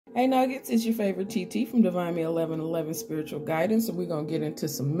Hey Nuggets, it's your favorite TT from Divine Me 1111 Spiritual Guidance, and we're going to get into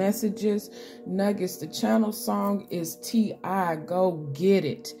some messages. Nuggets, the channel song is T.I. Go Get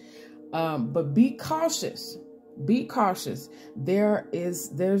It. But be cautious. Be cautious. There's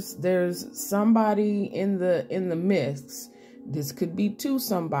somebody in the midst. This could be two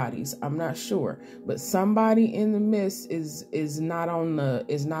somebodies. I'm not sure, but somebody in the midst is not on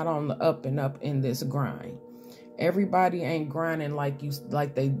the up and up in this grind. Everybody ain't grinding like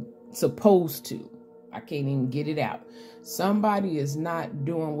they supposed to. I can't even get it out. Somebody is not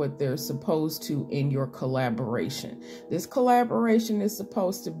doing what they're supposed to in your collaboration. This collaboration is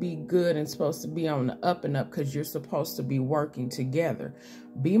supposed to be good and supposed to be on the up and up because you're supposed to be working together.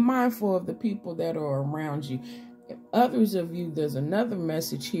 Be mindful of the people that are around you. Others of you, there's another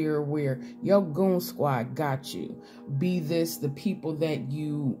message here where your goon squad got you. Be this the people that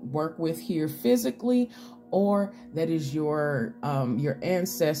you work with here physically, or that is your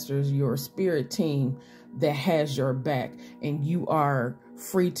ancestors, your spirit team that has your back, and you are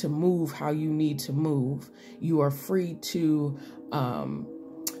free to move how you need to move. You are free to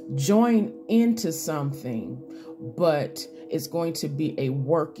join into something, but it's going to be a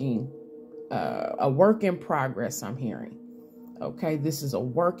work in progress, I'm hearing. Okay, this is a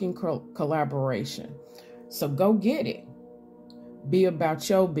working collaboration. So go get it. Be about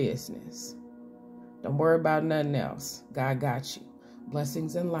your business. Don't worry about nothing else. God got you.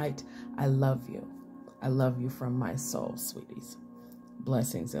 Blessings and light. I love you. I love you from my soul, sweeties.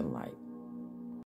 Blessings and light.